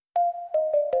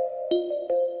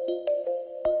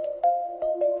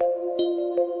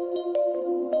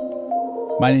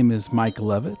My name is Mike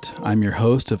Levitt. I'm your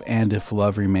host of And If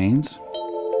Love Remains.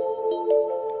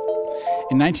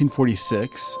 In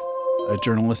 1946, a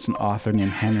journalist and author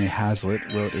named Henry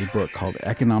Hazlitt wrote a book called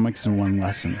Economics in One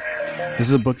Lesson. This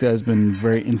is a book that has been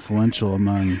very influential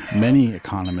among many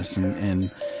economists,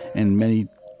 and many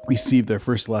received their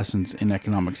first lessons in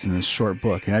economics in this short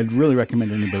book. And I'd really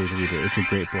recommend anybody to read it. It's a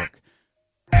great book.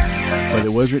 But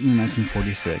it was written in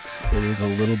 1946. It is a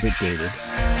little bit dated.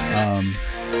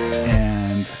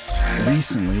 And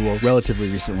recently, well, relatively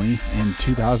recently, in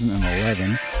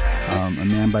 2011, a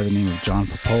man by the name of John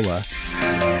Popola,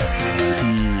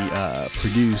 he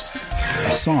produced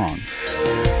a song,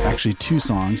 actually two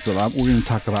songs, but we're going to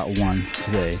talk about one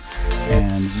today.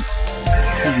 And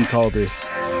we can call this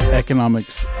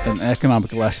an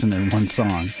economic lesson in one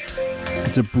song.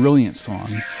 It's a brilliant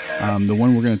song. The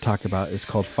one we're going to talk about is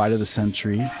called Fight of the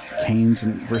Century, Keynes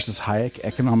versus Hayek,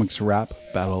 Economics Rap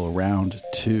Battle Round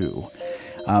 2.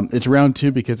 It's round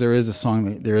 2 because there is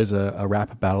a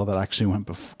rap battle that actually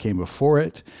came before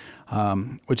it,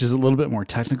 which is a little bit more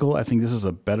technical. I think this is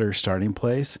a better starting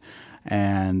place,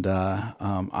 and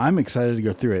I'm excited to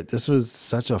go through it. This was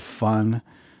such a fun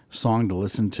song to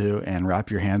listen to and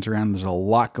wrap your hands around. There's a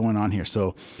lot going on here.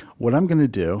 So what I'm going to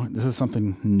do, this is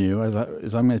something new, is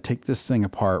I'm going to take this thing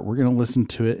apart. We're going to listen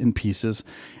to it in pieces.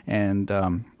 And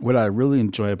what I really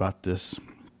enjoy about this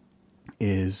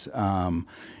is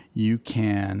you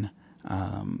can,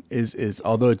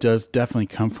 although it does definitely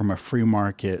come from a free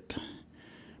market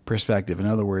perspective. In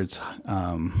other words,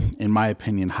 in my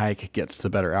opinion, Hayek gets the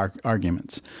better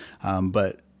arguments,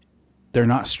 but they're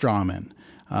not straw men.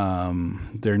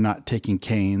 They're not taking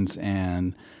Keynes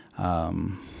and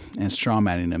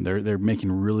strawmanning them. They're making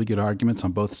really good arguments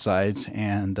on both sides,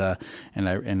 and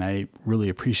I really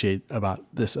appreciate about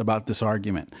this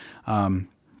argument.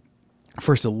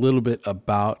 First, a little bit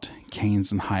about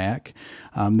Keynes and Hayek.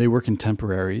 They were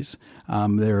contemporaries.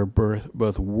 They were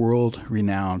both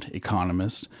world-renowned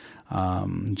economists.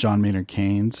 John Maynard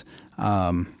Keynes,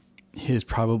 his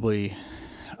probably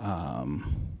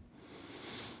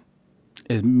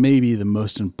is maybe the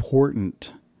most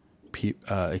important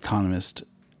economist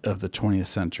of the 20th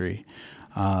century.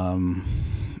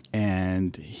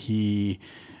 And he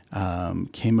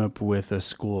came up with a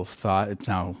school of thought. It's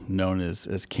now known as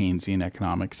Keynesian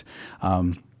economics.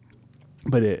 But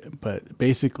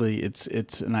basically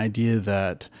it's an idea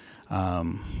that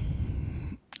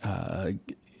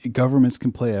governments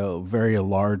can play a very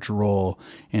large role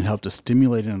in help to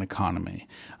stimulate an economy.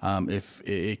 If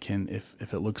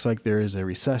it looks like there is a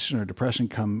recession or depression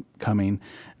coming,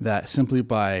 that simply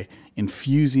by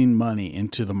infusing money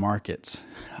into the markets,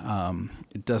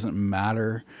 it doesn't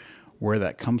matter where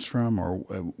that comes from or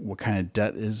what kind of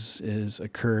debt is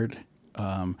occurred.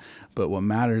 But what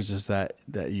matters is that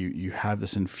you have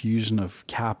this infusion of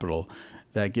capital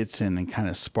that gets in and kind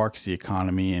of sparks the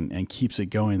economy and keeps it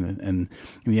going. And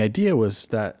the idea was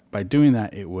that by doing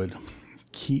that, it would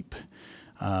keep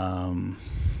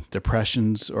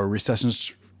depressions or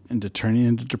recessions turning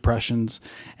into depressions,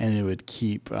 and it would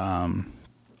keep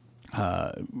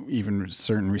even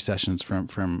certain recessions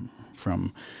from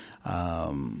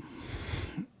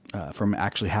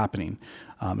actually happening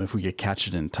if we could catch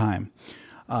it in time.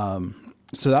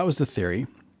 So that was the theory.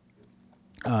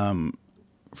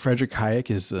 Friedrich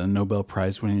Hayek is a Nobel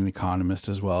Prize-winning economist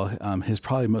as well. His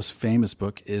probably most famous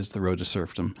book is The Road to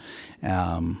Serfdom,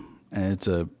 and it's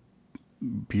a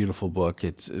beautiful book.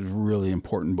 It's a really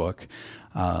important book,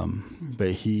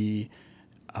 but he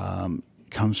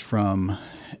comes from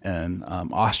an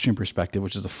Austrian perspective,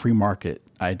 which is a free market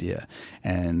idea,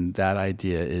 and that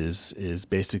idea is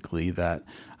basically that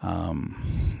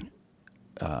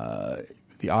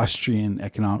the Austrian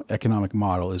economic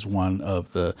model is one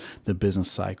of the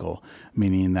business cycle,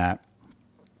 meaning that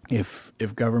if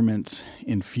governments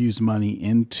infuse money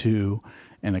into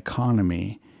an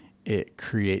economy, it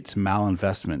creates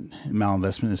malinvestment.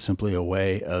 Malinvestment is simply a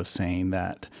way of saying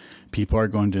that people are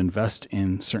going to invest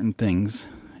in certain things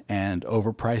and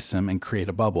overprice them and create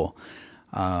a bubble.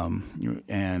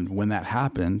 And when that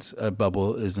happens, a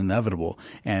bubble is inevitable.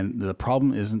 And the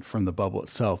problem isn't from the bubble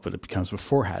itself, but it becomes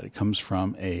beforehand. It comes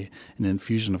from an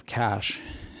infusion of cash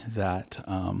that,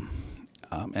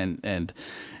 and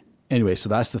anyway, so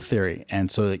that's the theory. And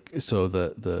so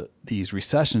these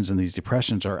recessions and these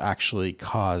depressions are actually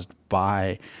caused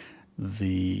by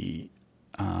the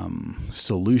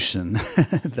solution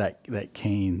that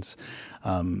Keynes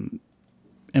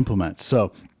implements.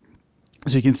 So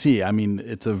you can see, I mean,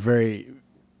 it's a very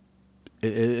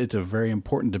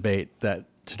important debate that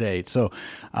today. So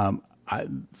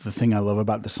the thing I love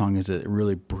about the song is it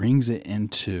really brings it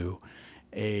into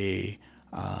a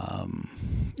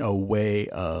way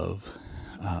of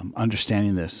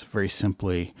understanding this very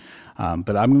simply.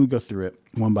 But I'm going to go through it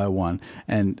one by one.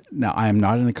 And now I am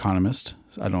not an economist.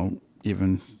 So I don't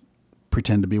even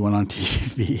pretend to be one on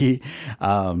TV.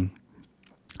 I'm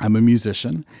a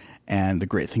musician. And the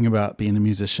great thing about being a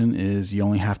musician is you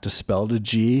only have to spell to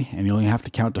G and you only have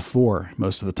to count to 4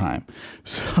 most of the time.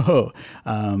 So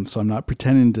I'm not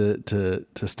pretending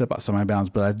to step outside my bounds,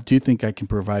 but I do think I can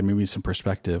provide maybe some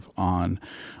perspective on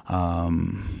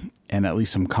and at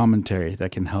least some commentary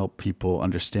that can help people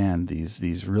understand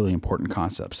these really important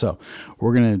concepts. So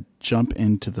we're going to jump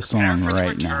into the song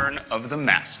right now. Return of the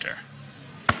Master.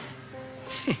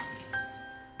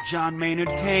 John Maynard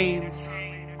Keynes.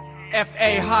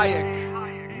 F.A.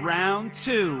 Hayek. Round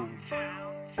 2.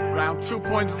 Round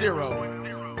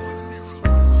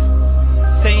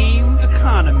 2.0. Same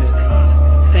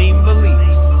economists, same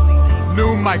beliefs.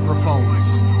 New microphones.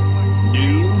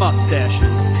 New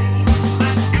mustaches.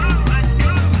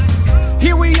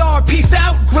 Here we are, peace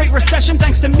out, Great Recession.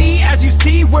 Thanks to me, as you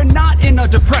see, we're not in a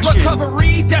depression.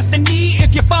 Recovery, destiny,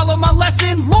 if you follow my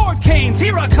lesson. Lord Keynes,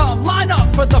 here I come, line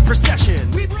up for the procession.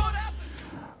 We brought out...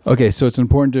 Okay, so it's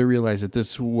important to realize that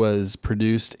this was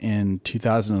produced in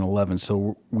 2011.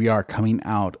 So we are coming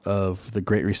out of the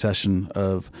Great Recession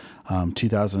of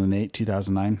 2008,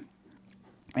 2009.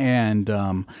 And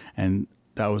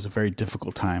that was a very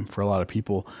difficult time for a lot of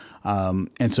people.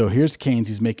 And so here's Keynes.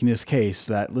 He's making his case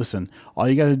that, listen, all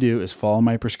you got to do is follow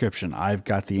my prescription. I've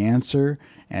got the answer.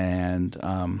 And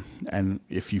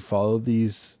if you follow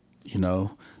these,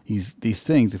 these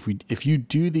things, if you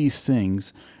do these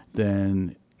things,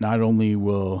 then not only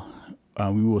will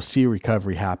we will see a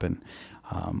recovery happen.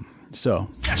 So,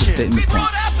 just stating the point. We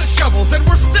brought out the shovels and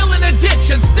we're still in a ditch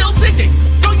and still digging.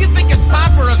 Don't you think it's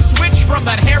time for a switch from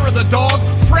that hair of the dog?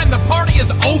 Friend, the party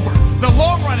is over. The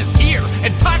long run is here.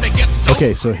 It's time to get sober.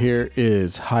 Okay, so here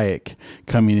is Hayek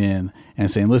coming in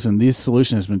and saying, listen, this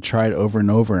solution has been tried over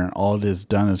and over, and all it has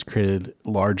done is created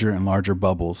larger and larger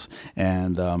bubbles.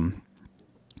 And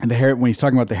the hair, when he's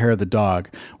talking about the hair of the dog,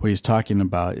 what he's talking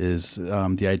about is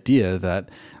the idea that,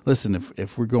 listen,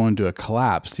 if we're going to a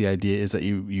collapse, the idea is that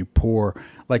you pour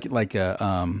like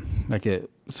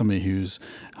somebody who's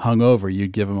hungover, you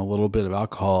give him a little bit of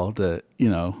alcohol to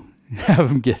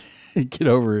have him get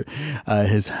over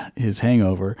his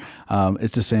hangover.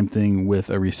 It's the same thing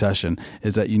with a recession,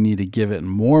 is that you need to give it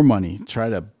more money, try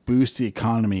to boost the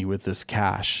economy with this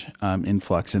cash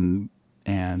influx, and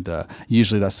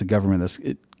usually that's the government that's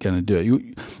going to do it.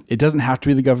 It doesn't have to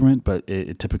be the government, but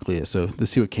it typically is. So let's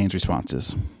see what Keynes' response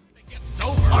is.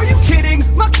 Are you kidding?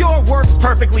 My cure works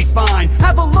perfectly fine.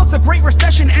 Have a look, the Great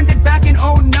Recession ended back in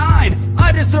 '09.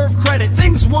 I deserve credit,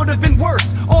 things would have been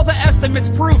worse. All the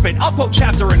estimates prove it, I'll quote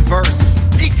chapter and verse.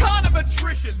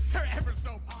 Econometricians, they're ever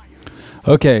so pious.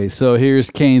 Okay, so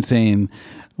here's Keynes saying,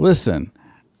 listen,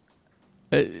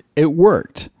 it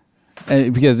worked.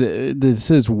 Because this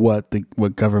is what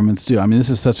governments do. I mean, this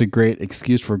is such a great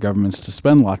excuse for governments to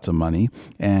spend lots of money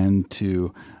and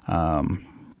to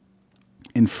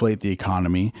inflate the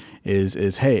economy.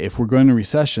 Is hey, if we're going to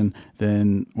recession,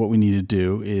 then what we need to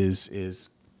do is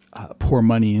pour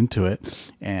money into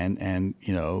it and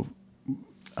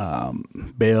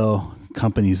bail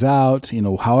companies out.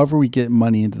 However we get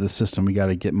money into the system, we got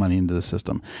to get money into the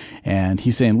system. And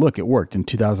he's saying, look, it worked. In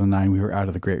 2009, we were out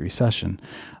of the Great Recession.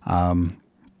 And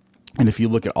if you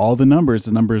look at all the numbers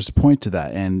point to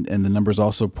that. And the numbers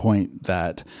also point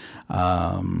that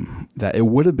it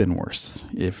would have been worse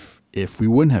if we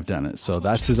wouldn't have done it. So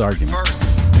that's his argument.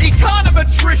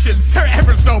 Econometricians, they're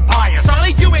ever so biased. Are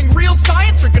they doing real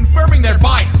science or confirming their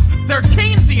bias? Their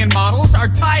Keynesian models are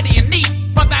tidy and neat,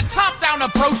 but that top-down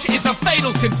approach is a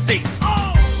fatal conceit.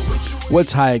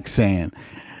 What's Hayek saying?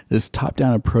 This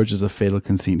top-down approach is a fatal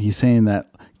conceit. He's saying that,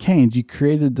 Keynes, you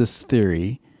created this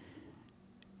theory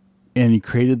and you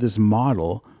created this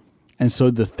model, and so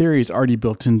the theory is already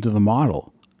built into the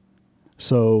model.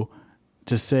 So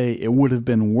to say it would have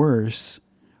been worse,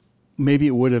 maybe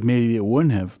it would have, maybe it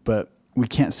wouldn't have, but we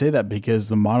can't say that because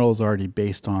the model is already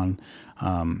based on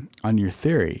your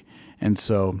theory. And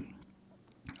so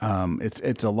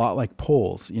it's a lot like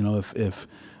polls.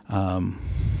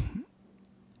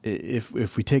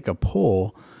 If we take a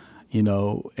poll,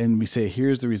 and we say,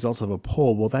 here's the results of a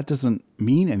poll, well, that doesn't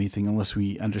mean anything unless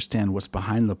we understand what's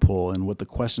behind the poll and what the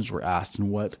questions were asked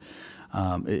and what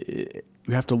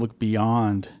we have to look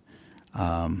beyond.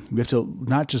 We have to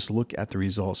not just look at the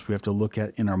results. We have to look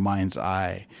at in our mind's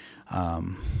eye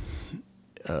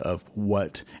of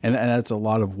what, and that's a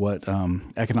lot of what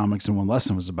economics in one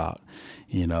lesson was about.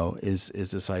 is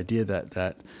this idea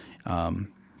that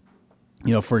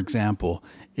for example,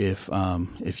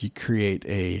 if you create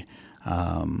a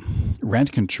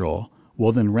rent control,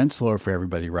 well, then rent's lower for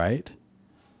everybody, right?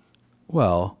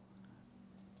 Well,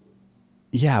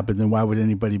 yeah, but then why would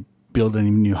anybody build any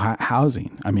new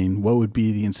housing? I mean, what would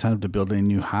be the incentive to build any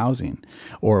new housing,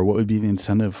 or what would be the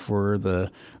incentive for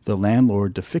the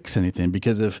landlord to fix anything?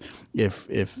 Because if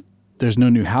there's no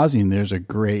new housing, there's a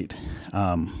great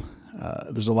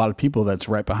there's a lot of people that's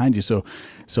right behind you, so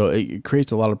it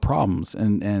creates a lot of problems,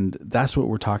 and that's what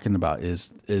we're talking about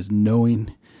is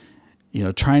knowing,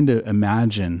 trying to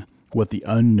imagine what the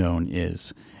unknown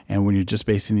is. And when you're just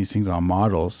basing these things on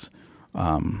models,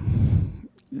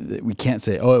 we can't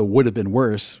say, oh, it would have been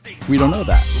worse. We don't know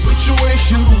that. Which way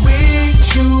should we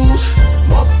choose?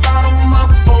 More bottom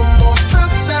up or more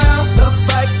top down? The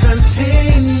fight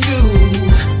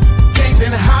continues. Kings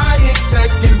and Hayek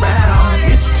second round.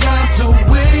 It's time to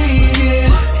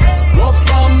win. More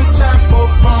from the top or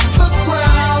from the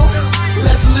ground.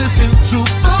 Let's listen to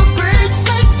the great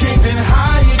six. Kings and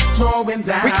Hayek throwing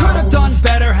down. We could have done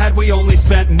better had we only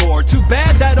spent more. Too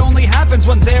bad that only happens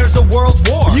when there's a world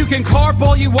war. You can carp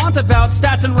all you want about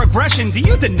stats and regression. Do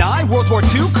you deny World War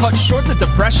II cut short the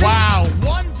Depression? Wow,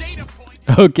 one data point.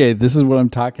 Okay, this is what I'm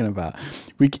talking about.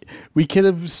 We could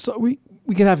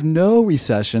have no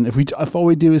recession if all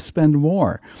we do is spend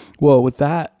more. Well, with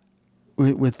that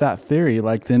theory,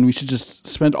 then we should just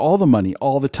spend all the money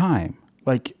all the time.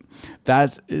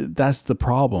 That's the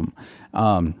problem.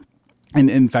 And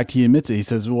in fact, he admits it. He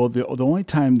says, well, the only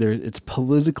time it's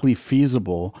politically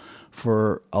feasible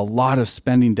for a lot of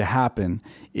spending to happen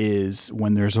is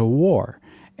when there's a war.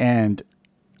 And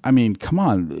I mean, come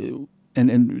on.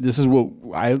 And this is what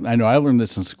I know. I learned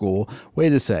this in school.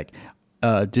 Wait a sec.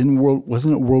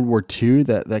 Wasn't it World War II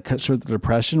that cut short the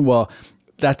Depression? Well,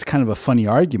 that's kind of a funny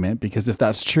argument, because if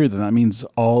that's true, then that means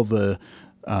all the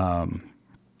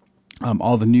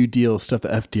New Deal stuff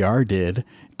that FDR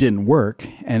didn't work.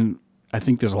 And I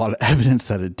think there's a lot of evidence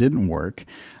that it didn't work.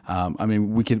 I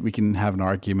mean, we can have an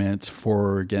argument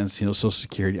for or against, Social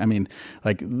Security. I mean,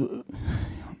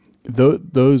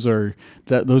 those aren't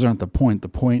the point. The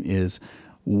point is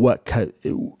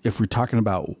if we're talking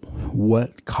about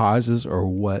what causes or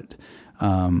what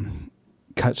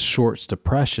cuts short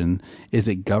depression, is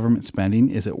it government spending?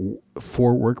 Is it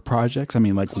for work projects? I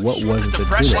mean, what was it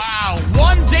that did it? Wow,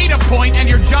 one data point and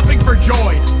you're jumping for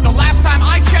joy. The last time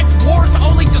I checked, wars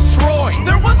only destroy.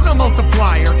 There was no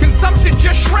multiplier. Consumption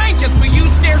just shrank as we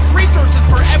used scarce resources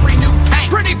for every new tank.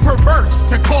 Pretty perverse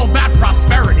to call that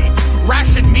prosperity.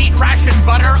 Ration meat, ration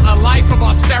butter, a life of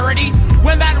austerity.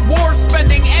 When that war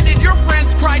spending ended, your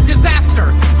friends cried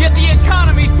disaster. Yet the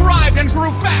economy thrived and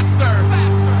grew faster.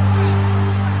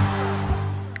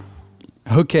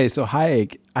 Okay, so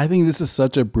Hayek, I think this is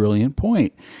such a brilliant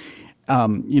point.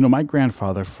 My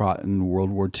grandfather fought in World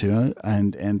War II,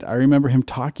 and I remember him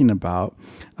talking about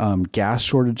gas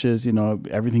shortages,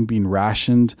 everything being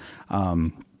rationed.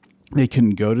 They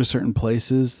couldn't go to certain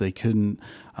places. They couldn't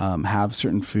have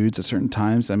certain foods at certain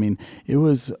times. I mean, it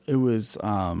was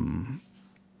not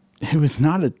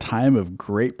a time of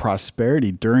great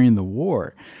prosperity during the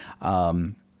war.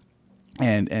 And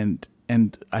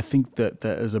I think that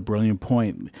is a brilliant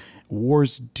point.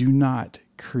 Wars do not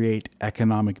create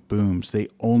economic booms. They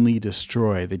only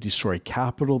destroy. They destroy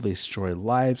capital. They destroy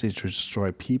lives. They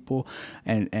destroy people.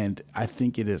 And I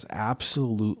think it is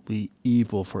absolutely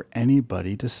evil for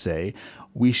anybody to say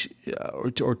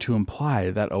or to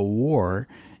imply that a war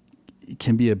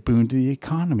can be a boon to the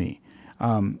economy.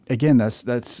 Again,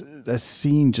 that's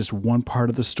seeing just one part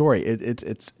of the story.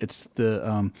 It's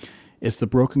the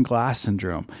broken glass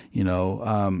syndrome.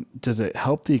 Does it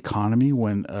help the economy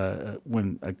when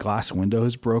a glass window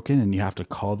is broken and you have to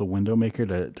call the window maker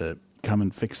to come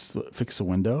and fix the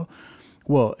window?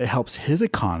 Well, it helps his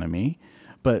economy,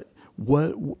 but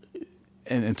what?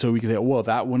 And so we can say, well,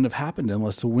 that wouldn't have happened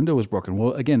unless the window was broken.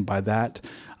 Well, again, by that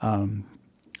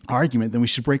argument, then we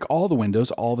should break all the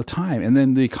windows all the time, and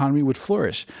then the economy would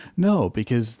flourish. No,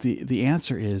 because the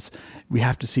answer is we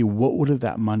have to see what would have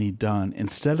that money done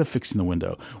instead of fixing the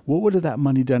window. What would have that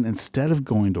money done instead of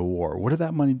going to war? What would have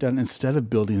that money done instead of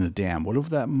building the dam? What would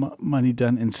have that money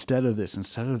done instead of this,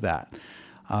 instead of that?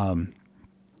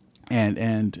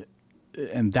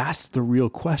 And that's the real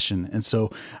question. And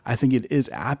so I think it is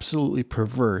absolutely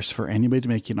perverse for anybody to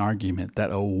make an argument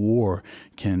that a war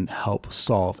can help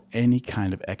solve any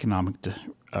kind of economic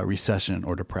recession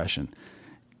or depression.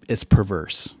 It's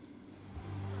perverse.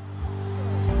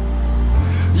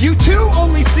 You too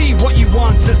only see what you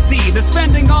want to see. The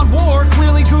spending on war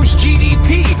clearly goosed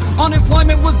GDP.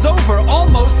 Unemployment was over,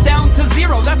 almost down to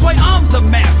zero. That's why I'm the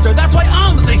master. That's why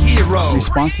I'm the hero. In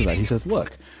response to that, he says,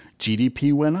 look,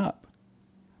 GDP went up.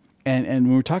 And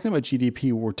when we're talking about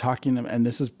GDP, we're talking, and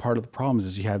this is part of the problem,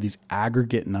 is you have these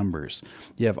aggregate numbers.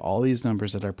 You have all these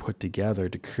numbers that are put together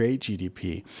to create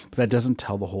GDP, but that doesn't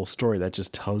tell the whole story. That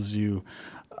just tells you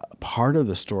part of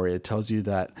the story. It tells you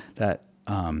that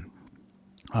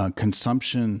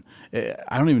consumption,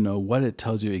 I don't even know what it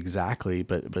tells you exactly,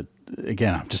 but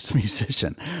again, I'm just a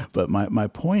musician. But my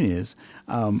point is,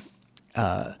 what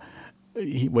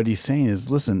he's saying is,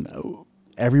 listen,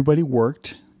 everybody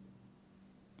worked.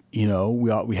 You know,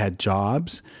 we had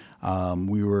jobs.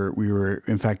 We were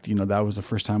in fact, you know, that was the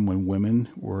first time when women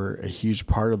were a huge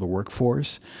part of the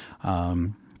workforce.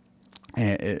 And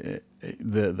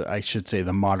I should say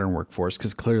the modern workforce,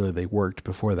 because clearly they worked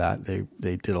before that.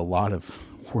 They did a lot of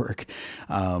work,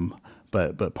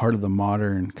 but part of the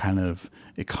modern kind of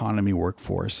economy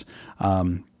workforce,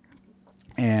 and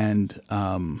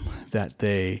that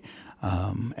they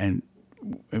and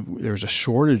there was a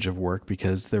shortage of work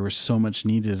because there was so much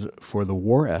needed for the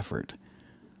war effort.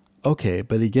 Okay,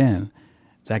 but again,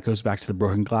 that goes back to the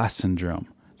broken glass syndrome.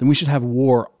 Then we should have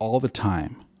war all the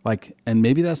time. Like, and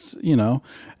maybe that's, you know,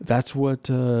 that's what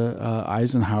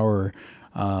Eisenhower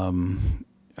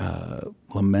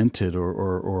lamented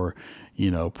or you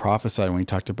know, prophesied when he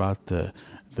talked about the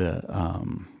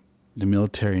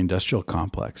military industrial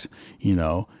complex. You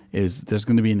know, is there's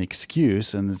going to be an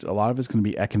excuse, and a lot of it's going to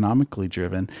be economically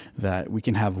driven, that we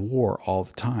can have war all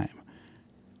the time.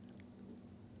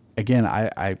 Again,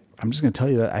 I'm just going to tell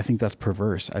you that I think that's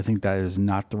perverse. I think that is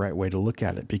not the right way to look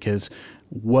at it, because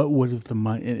what would have the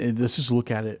money, and let's just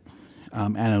look at it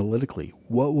analytically,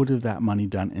 what would have that money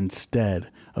done instead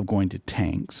of going to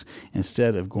tanks,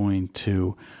 instead of going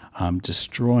to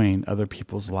destroying other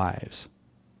people's lives?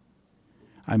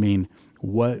 I mean,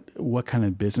 what kind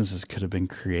of businesses could have been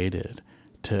created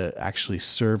to actually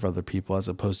serve other people as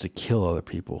opposed to kill other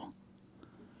people?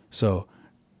 So,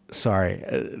 sorry,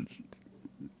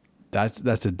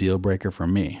 that's a deal breaker for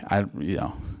me.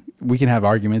 We can have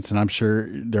arguments, and I'm sure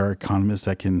there are economists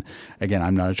that can. Again,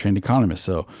 I'm not a trained economist,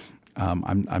 so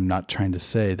I'm not trying to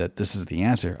say that this is the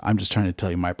answer. I'm just trying to tell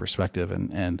you my perspective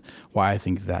and why I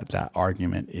think that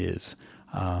argument is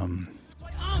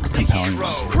compelling.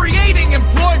 Creating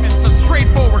employment's a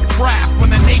straightforward craft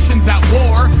when the nation's at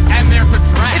war and there's a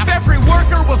draft. If every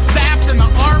worker was staffed in the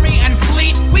army and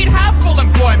fleet, we'd have full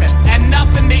employment and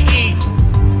nothing to eat.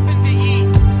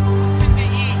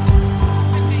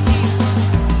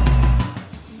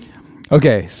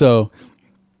 Okay, so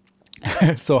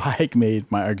Hayek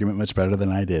made my argument much better than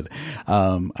I did.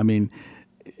 I mean,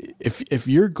 if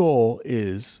your goal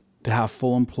is to have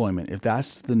full employment, if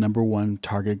that's the number one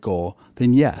target goal,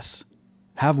 then yes,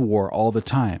 have war all the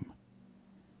time.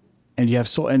 And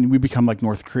and we become like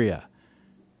North Korea,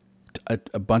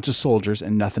 a bunch of soldiers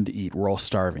and nothing to eat. We're all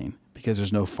starving because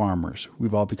there's no farmers.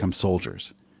 We've all become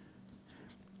soldiers.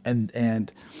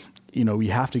 And you know, we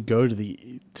have to go to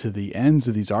the ends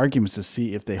of these arguments to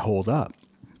see if they hold up.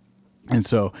 And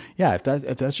so, yeah, if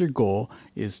that's your goal,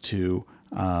 is to,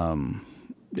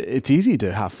 it's easy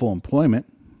to have full employment.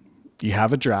 You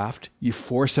have a draft, you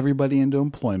force everybody into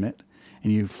employment,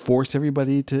 and you force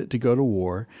everybody to go to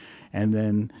war, and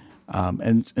then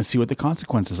and see what the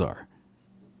consequences are.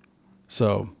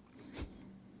 So,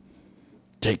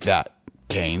 take that,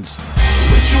 Keynes.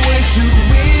 Which way should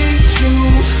we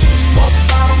choose? More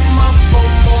bottom up or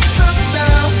more top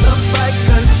down? The fight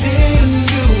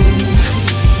continues.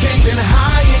 Keynes and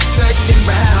Hayek second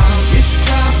round. It's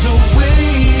time to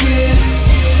win.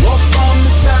 War from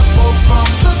the top or from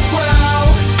the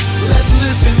ground. Let's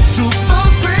listen to the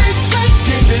great say.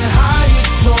 Keynes and Hayek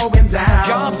throwing down.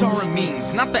 Jobs are a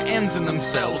means, not the ends in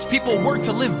themselves. People work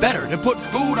to live better, to put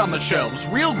food on the shelves.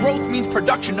 Real growth means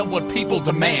production of what people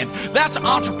demand. That's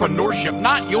entrepreneurship,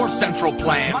 not your central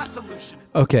plan.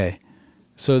 Okay,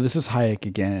 so this is Hayek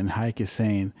again, and Hayek is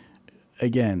saying,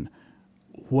 again,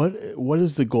 what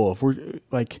is the goal? If we're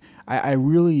like, I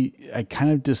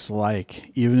kind of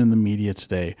dislike, even in the media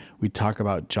today, we talk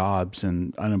about jobs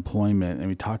and unemployment, and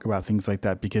we talk about things like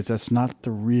that, because that's not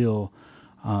the real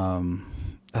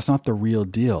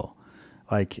deal.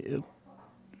 Like,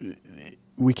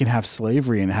 we can have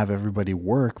slavery and have everybody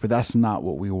work, but that's not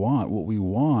what we want. What we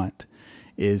want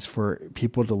is for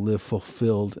people to live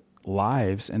fulfilled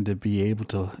lives and to be able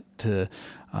to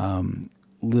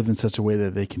live in such a way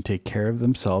that they can take care of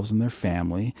themselves and their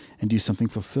family and do something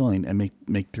fulfilling and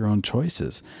make their own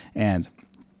choices. And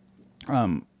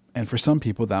for some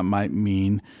people that might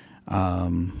mean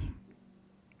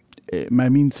it might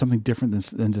mean something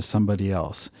different than to somebody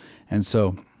else. And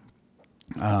so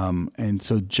And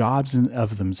so jobs in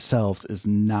of themselves is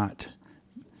not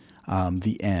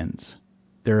the ends.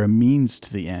 They're a means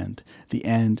to the end. The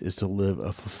end is to live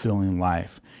a fulfilling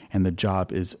life, and the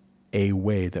job is a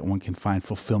way that one can find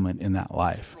fulfillment in that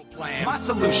life. My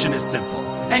solution is simple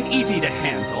and easy to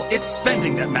handle. It's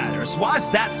spending that matters. Why's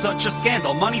that such a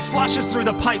scandal? Money sloshes through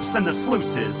the pipes and the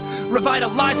sluices,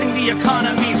 revitalizing the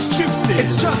economy's juices.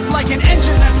 It's just like an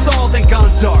engine that's stalled and gone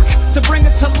dark. To bring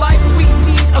it to life, we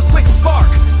need a quick spark.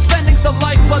 Spending's the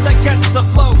lifeblood that gets the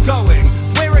flow going.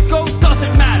 Where it goes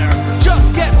doesn't matter.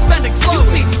 Just get spending flowing.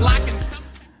 You see slacking.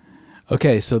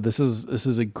 Okay, so this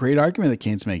is a great argument that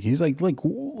Keynes making. He's like,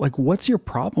 what's your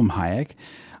problem, Hayek?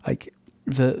 Like,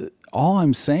 all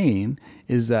I'm saying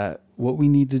is that what we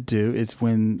need to do is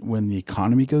when the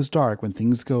economy goes dark, when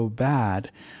things go bad,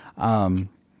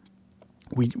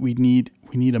 we need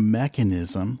a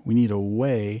mechanism, we need a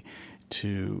way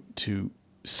to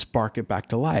spark it back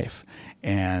to life,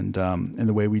 and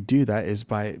the way we do that is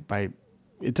by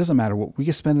it doesn't matter what we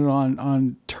can spend it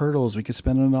on turtles, we could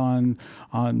spend it on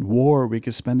war, we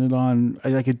could spend it on,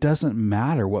 like, it doesn't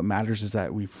matter. What matters is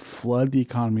that we flood the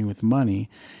economy with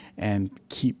money and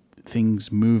keep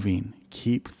things moving.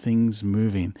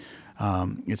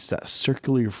 It's that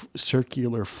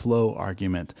circular flow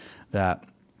argument that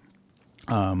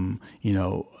as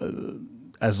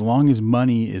long as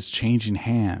money is changing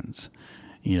hands,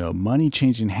 money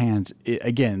changing hands.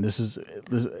 This is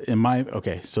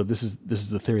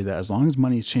the theory that as long as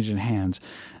money is changing hands,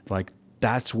 like,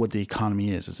 that's what the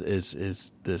economy is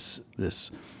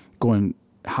this going,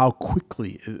 how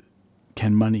quickly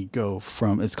can money go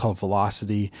from, it's called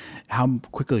velocity, how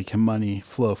quickly can money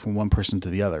flow from one person to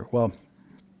the other? Well,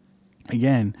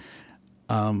 again,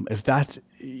 if that's,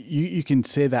 you can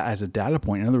say that as a data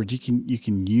point. In other words, you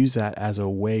can use that as a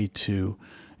way to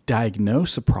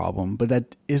diagnose a problem, but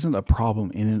that isn't a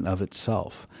problem in and of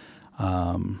itself.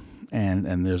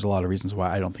 And there's a lot of reasons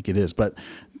why I don't think it is. But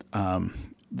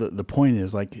the point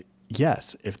is, like,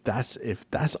 yes, if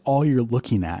that's all you're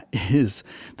looking at is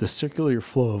the circular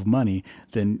flow of money,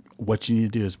 then what you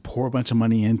need to do is pour a bunch of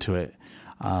money into it.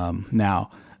 Now,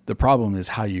 the problem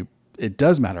is it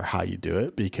does matter how you do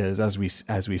it, because as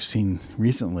we've seen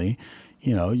recently,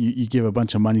 you give a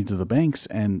bunch of money to the banks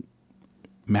and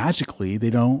magically they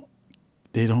don't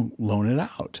loan it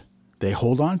out. They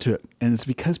hold on to it. And it's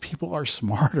because people are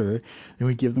smarter than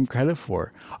we give them credit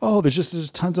for. Oh, there's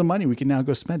tons of money, we can now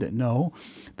go spend it. No,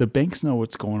 the banks know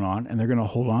what's going on, and they're going to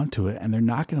hold on to it, and they're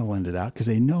not going to lend it out because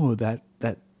they know that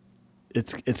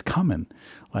it's coming.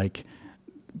 Like,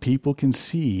 people can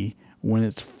see when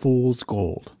it's fool's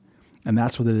gold. And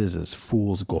that's what it is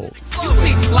fool's gold. You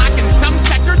see slack in some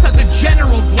sectors as a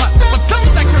general glut, but some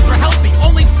sectors are healthy,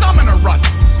 only some in a rut.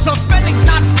 So spending's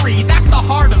not free, that's the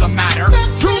heart of the matter.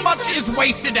 Too much is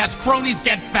wasted as cronies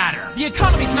get fatter. The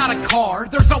economy's not a car,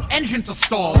 there's no engine to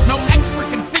stall. No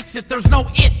expert can fix it, there's no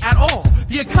it at all.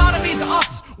 The economy's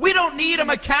us, we don't need a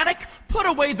mechanic. Put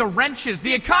away the wrenches,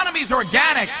 the economy's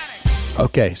organic.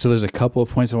 Okay, so there's a couple of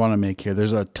points I want to make here.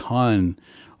 There's a ton.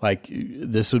 Like,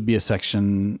 this would be a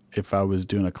section, if I was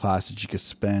doing a class, that you could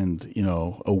spend,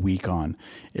 a week on.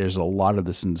 There's a lot of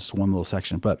this in this one little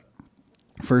section. But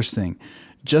first thing,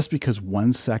 just because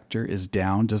one sector is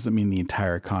down doesn't mean the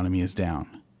entire economy is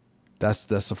down. That's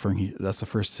the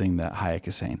first thing that Hayek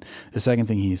is saying. The second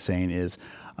thing he's saying is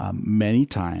many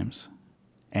times,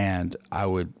 and I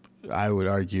would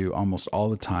argue almost all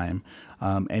the time,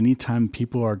 anytime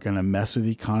people are going to mess with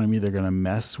the economy, they're going to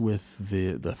mess with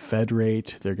the Fed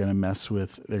rate. They're going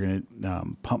to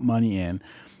pump money in.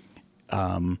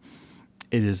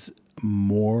 It is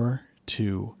more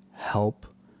to help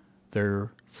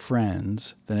their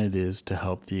friends than it is to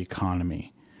help the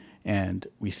economy. And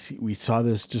we saw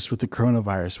this just with the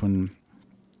coronavirus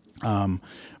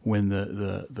when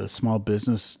the small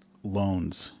business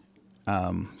loans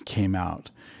came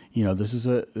out.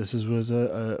 This was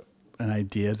an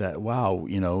idea that, wow,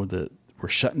 we're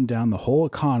shutting down the whole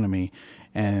economy,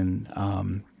 and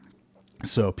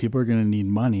so people are going to need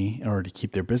money in order to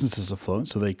keep their businesses afloat.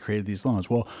 So they created these loans.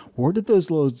 Well, where did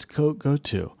those loans go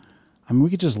to? I mean, we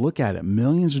could just look at it.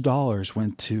 Millions of dollars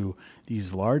went to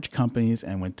these large companies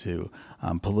and went to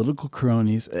political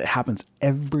cronies. It happens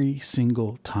every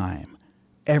single time.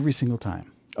 Every single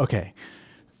time. Okay.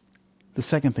 The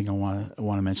second thing I want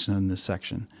to mention in this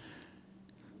section.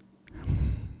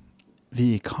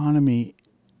 The economy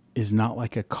is not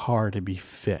like a car to be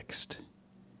fixed.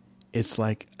 It's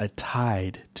like a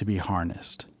tide to be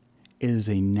harnessed. It is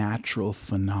a natural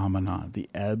phenomenon, the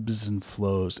ebbs and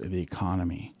flows of the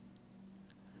economy.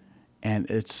 And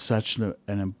it's such an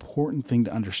important thing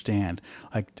to understand.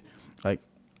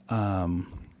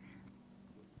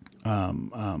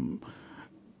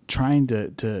 trying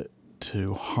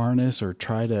to harness or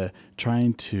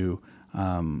trying to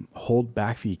hold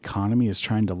back the economy is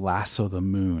trying to lasso the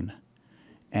moon,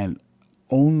 and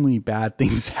only bad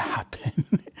things happen.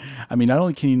 I mean, not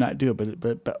only can you not do it,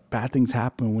 but bad things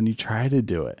happen when you try to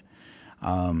do it.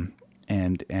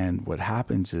 And what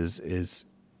happens is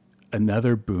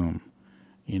another boom,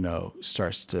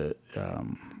 starts to,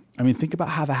 think about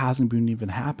how the housing boom even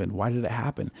happened. Why did it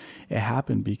happen? It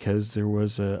happened because there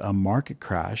was a market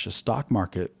crash, a stock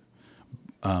market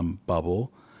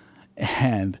bubble.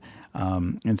 And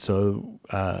so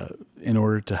in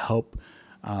order to help,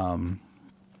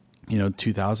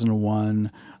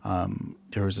 2001,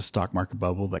 there was a stock market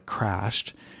bubble that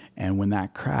crashed. And when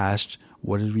that crashed,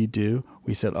 what did we do?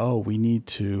 We said, we need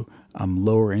to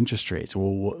lower interest rates.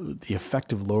 Well, the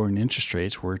effect of lowering interest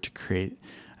rates were to create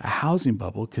a housing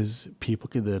bubble because people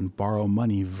could then borrow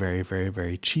money very, very,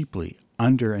 very cheaply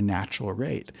under a natural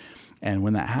rate. And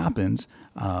when that happens,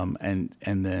 and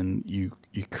then you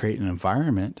create an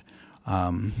environment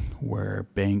where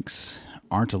banks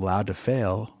aren't allowed to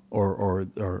fail or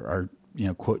are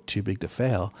quote too big to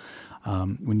fail.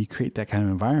 When you create that kind of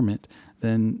environment,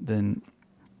 then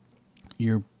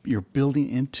you're building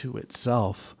into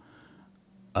itself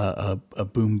a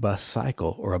boom bust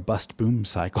cycle or a bust boom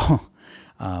cycle,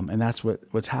 and that's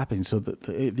what's happening. So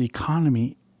the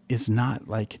economy is not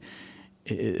like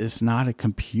it's not a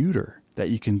computer that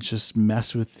you can just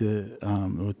mess with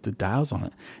the dials on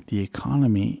it. The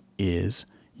economy is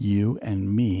you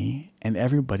and me and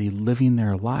everybody living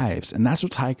their lives, and that's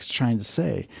what Hayek's trying to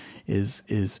say. Is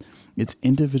it's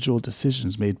individual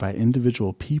decisions made by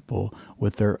individual people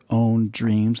with their own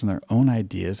dreams and their own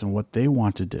ideas and what they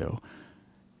want to do.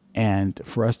 And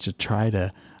for us to try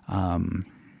to,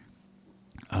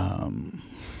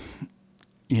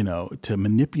 to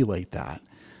manipulate that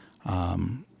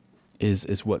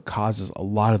is what causes a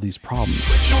lot of these problems.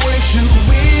 Situation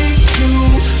we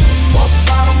choose. More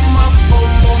bottom up or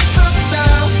more top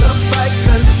down. The fight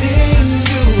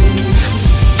continues.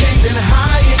 Kings and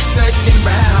Hayek second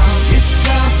round. It's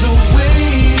time to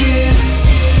win.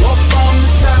 Or from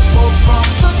the top or from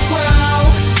the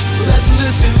ground. Let's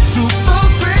listen to the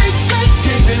great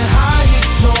Kings and Hayek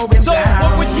going So down.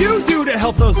 what would you do to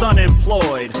help those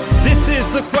unemployed? This is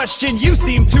the question you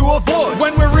seem to avoid.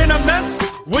 When we're in a mess,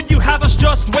 would you have us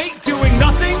just wait, doing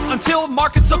nothing until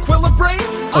markets equilibrate?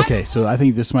 Okay, so I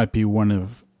think this might be one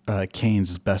of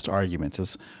Keynes' best arguments.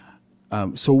 Is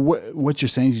so what you're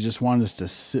saying is you just want us to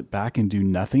sit back and do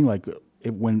nothing? Like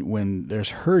when there's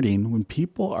hurting, when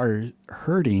people are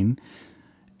hurting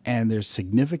and there's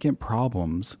significant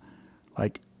problems,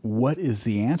 like what is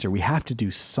the answer? We have to do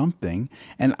something.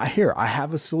 And I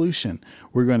have a solution.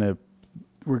 We're gonna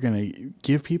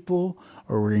give people,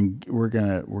 or we're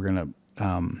gonna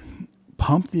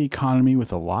pump the economy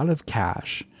with a lot of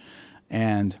cash,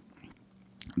 and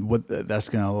what that's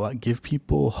going to give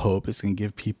people hope. It's going to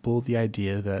give people the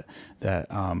idea that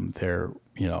they're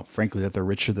frankly that they're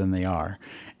richer than they are,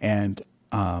 and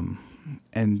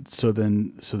so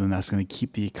then that's going to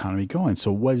keep the economy going.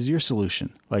 So what is your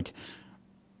solution? Like,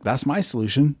 that's my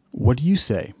solution. What do you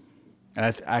say? And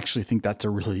I actually think that's a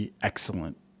really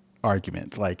excellent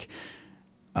argument. Like,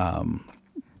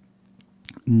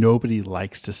 nobody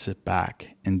likes to sit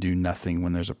back and do nothing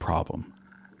when there's a problem.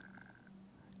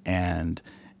 And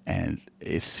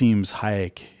it seems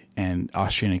Hayek and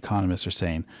Austrian economists are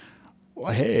saying,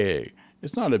 well, hey,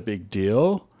 it's not a big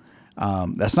deal.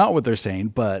 That's not what they're saying,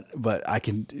 but I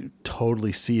can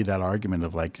totally see that argument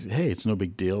of like, hey, it's no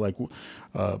big deal. Like,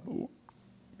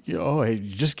 hey,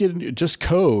 just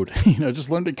code, just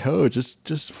learn to code,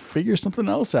 just figure something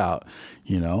else out,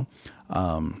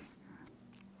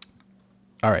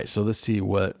 All right, so let's see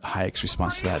what Hayek's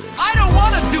response to that is. I don't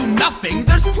want to do nothing.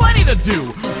 There's plenty to do.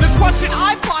 The question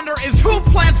I ponder is who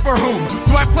plans for whom?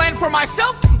 Do I plan for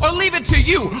myself or leave it to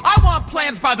you? I want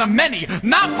plans by the many,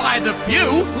 not by the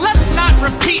few. Let's not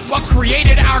repeat what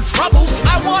created our troubles.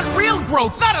 I want real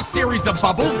growth, not a series of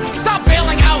bubbles. Stop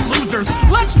bailing out losers.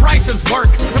 Let's prices work.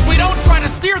 If we don't try to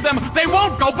steer them, they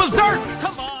won't go berserk.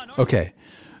 Come on. Okay,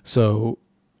 so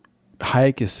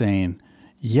Hayek is saying,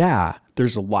 yeah,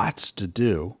 there's lots to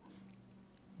do,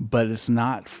 but it's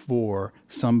not for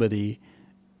somebody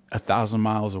 1,000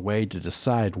 miles away to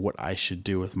decide what I should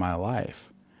do with my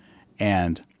life.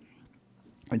 And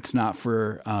it's not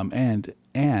for,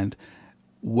 and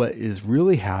what is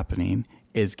really happening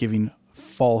is giving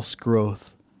false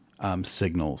growth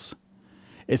signals.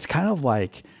 It's kind of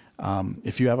like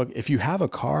if you have a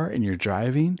car and you're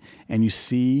driving and you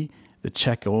see the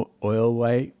check oil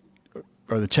light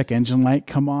or the check engine light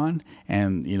come on,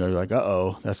 and you're like,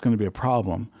 uh-oh, that's going to be a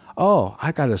problem. oh,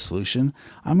 I got a solution.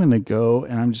 I'm going to go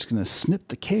and I'm just going to snip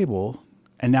the cable,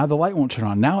 and now the light won't turn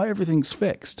on. Now everything's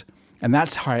fixed. And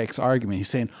that's Hayek's argument. He's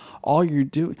saying all you're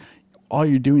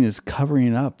doing is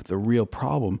covering up the real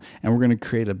problem, and we're going to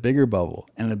create a bigger bubble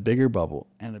and a bigger bubble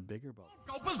and a bigger bubble.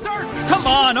 Go berserk! Come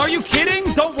on, are you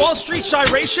kidding? Don't Wall Street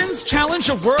gyrations challenge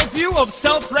a worldview of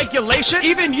self-regulation?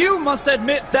 Even you must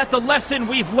admit that the lesson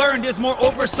we've learned is more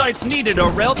oversight's needed,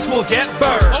 or else we'll get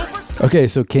burned. Okay,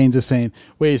 so Keynes is saying,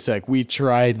 wait a sec, we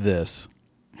tried this.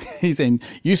 He's saying,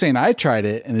 you saying I tried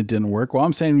it and it didn't work. Well,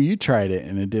 I'm saying you tried it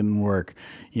and it didn't work.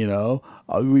 You know,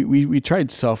 we tried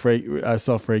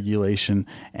self-regulation,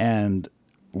 and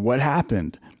what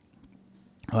happened?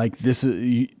 Like this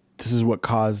is what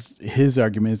caused his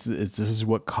argument. Is this is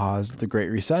what caused the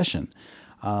Great Recession?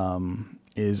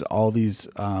 Is all these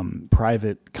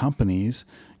private companies,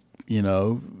 you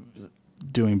know,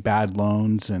 doing bad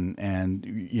loans and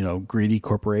you know, greedy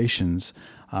corporations,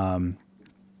 you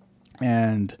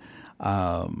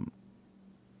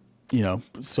know,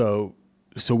 so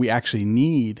we actually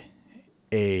need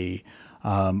a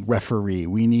referee.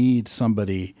 We need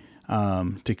somebody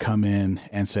to come in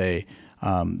and say,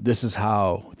 this is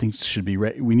how things should be.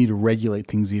 We need to regulate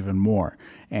things even more.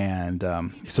 And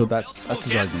so that's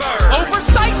his argument.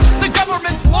 Oversight? The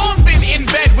government's long been in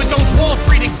bed with those Wall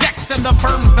Street execs and the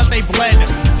firms that they bled.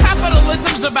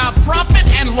 Capitalism's about profit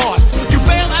and loss. You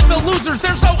bail at the losers,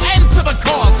 there's no end to the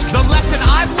cost. The lesson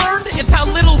I've learned is how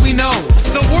little we know.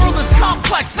 The world is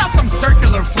complex, not some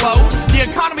circular flow. The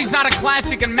economy's not a class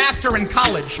you can master in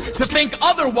college. To think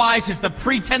otherwise is the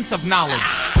pretense of knowledge.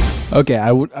 Okay,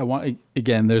 I want,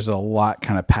 again, there's a lot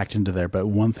kind of packed into there, but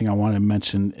one thing I want to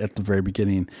mention at the very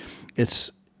beginning,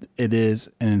 it is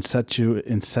an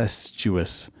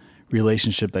incestuous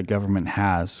relationship that government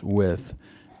has with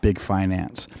big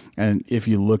finance. And if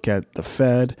you look at the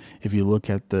Fed, if you look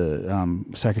at the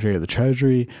Secretary of the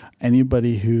Treasury,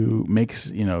 anybody who makes,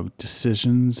 you know,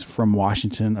 decisions from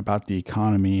Washington about the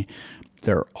economy,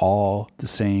 they're all the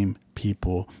same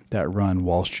people that run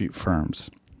Wall Street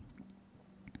firms.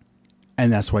 And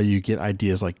that's why you get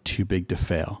ideas like too big to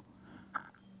fail.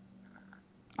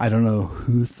 I don't know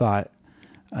who thought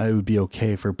it would be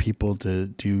okay for people to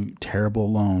do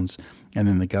terrible loans and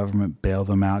then the government bail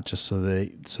them out just so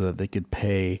that they could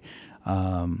pay,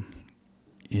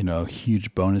 you know,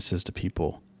 huge bonuses to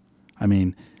people. I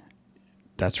mean,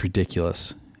 that's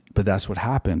ridiculous, but that's what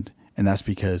happened. And that's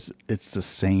because it's the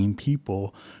same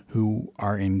people who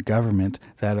are in government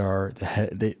that are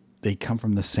they come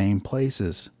from the same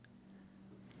places.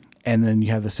 And then you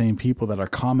have the same people that are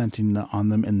commenting on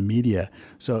them in the media.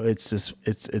 So it's this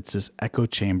echo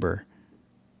chamber,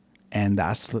 and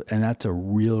that's a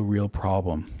real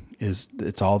problem. Is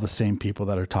it's all the same people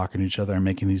that are talking to each other and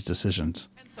making these decisions.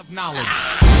 Of knowledge.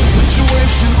 Which way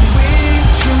should we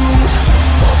choose?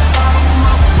 Bottom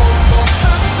up or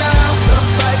top down? The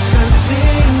fight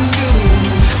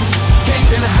continues.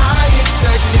 Keynes and Hayek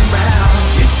second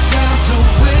round. It's time to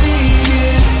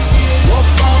win. Or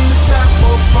from the top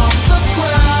or from the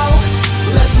ground.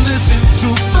 Let's listen to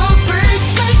the beat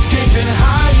say Keynes and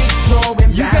Hayek throwing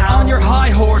You down. get on your high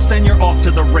horse and you're off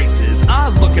to the races. I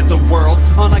look at the world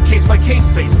on a case-by-case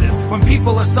basis. When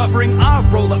people are suffering, I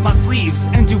roll up my sleeves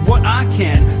and do what I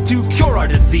can to cure our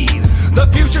disease. The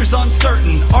future's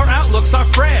uncertain, our outlooks are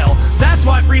frail. That's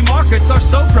why free markets are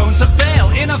so prone to fail.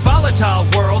 In a volatile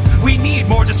world, we need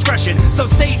more discretion, so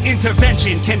state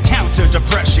intervention can counter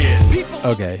depression.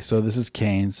 Okay, so this is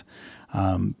Keynes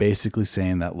basically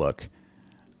saying that, look,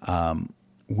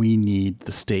 we need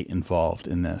the state involved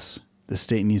in this. The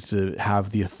state needs to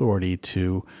have the authority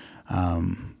to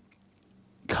come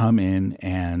in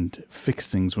and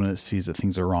fix things when it sees that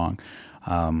things are wrong.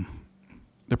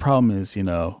 The problem is, you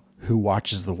know, who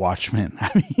watches the Watchmen?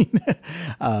 I mean,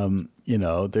 you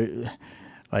know,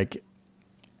 like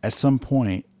at some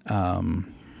point,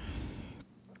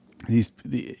 it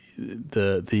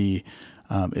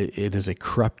is a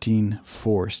corrupting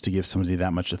force to give somebody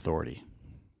that much authority.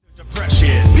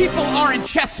 Depression. People aren't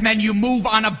chessmen you move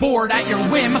on a board at your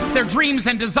whim, their dreams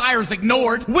and desires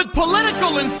ignored. With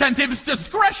political incentives,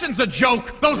 discretion's a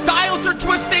joke. Those dials are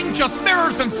twisting, just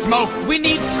mirrors and smoke. We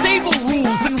need stable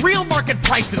rules and real market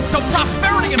prices, so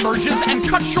prosperity emerges and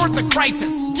cuts short the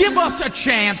crisis. Give us a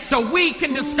chance so we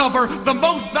can discover the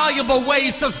most valuable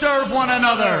ways to serve one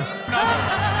another.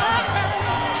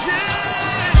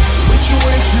 Which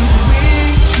way should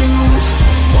we choose?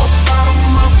 More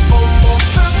bottom up or more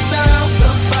top down?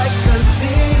 The fight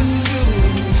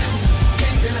continues.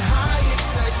 Keynes and Hayek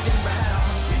second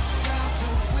round. It's time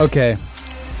to Okay.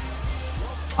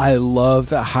 I love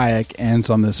that Hayek ends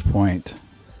on this point,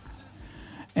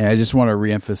 and I just want to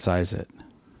reemphasize it.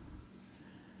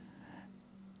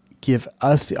 give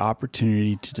us the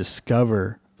opportunity to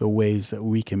discover the ways that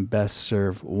we can best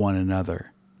serve one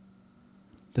another,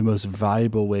 the most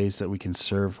valuable ways that we can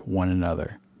serve one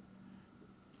another.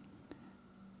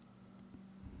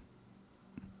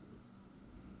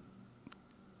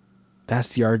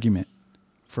 That's the argument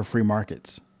for free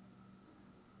markets.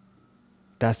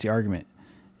 That's the argument,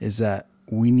 is that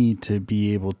we need to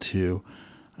be able to,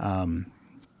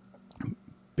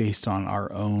 based on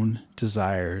our own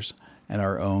desires and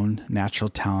our own natural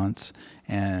talents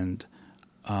and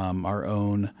our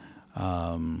own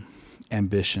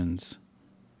ambitions,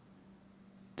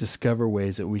 discover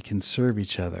ways that we can serve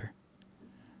each other.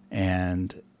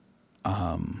 And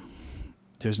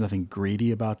there's nothing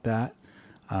greedy about that.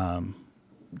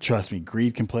 Trust me,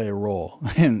 greed can play a role,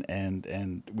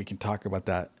 and we can talk about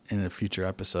that in a future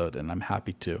episode, and I'm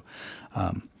happy to.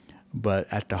 But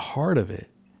at the heart of it,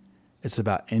 it's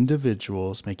about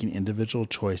individuals making individual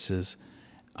choices,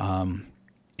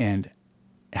 and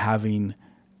having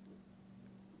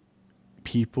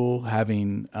people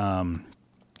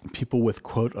with,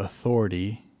 quote,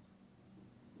 authority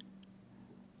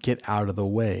get out of the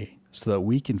way so that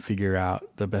we can figure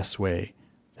out the best way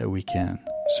that we can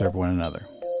serve one another.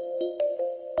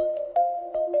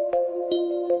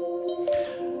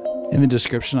 In the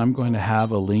description, I'm going to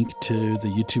have a link to the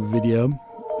YouTube video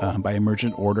by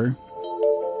Emergent Order.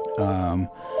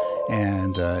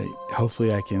 And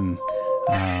hopefully I can,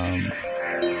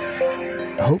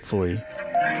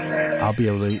 I'll be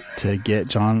able to get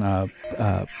John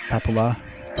Papola.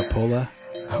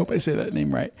 I hope I say that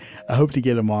name right. I hope to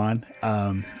get him on.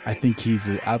 I think he's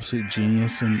an absolute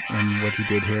genius in what he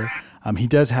did here. He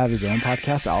does have his own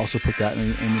podcast. I'll also put that in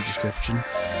the description.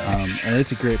 And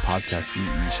it's a great podcast.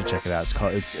 You should check it out.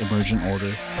 It's Emergent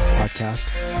Order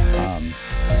Podcast.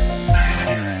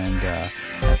 And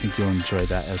I think you'll enjoy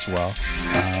that as well.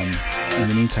 In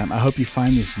the meantime, I hope you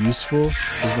find this useful.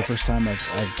 This is the first time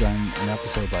I've done an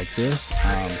episode like this.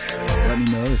 Let me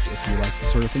know if you like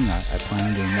this sort of thing. I plan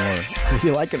on doing more, whether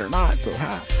you like it or not. So,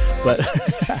 but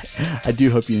I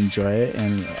do hope you enjoy it,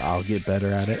 and I'll get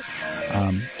better at it.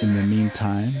 In the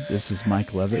meantime, this is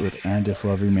Mike Levitt with And If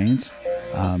Love Remains.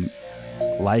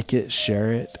 Like it,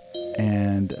 share it,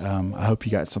 and I hope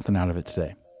you got something out of it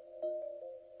today.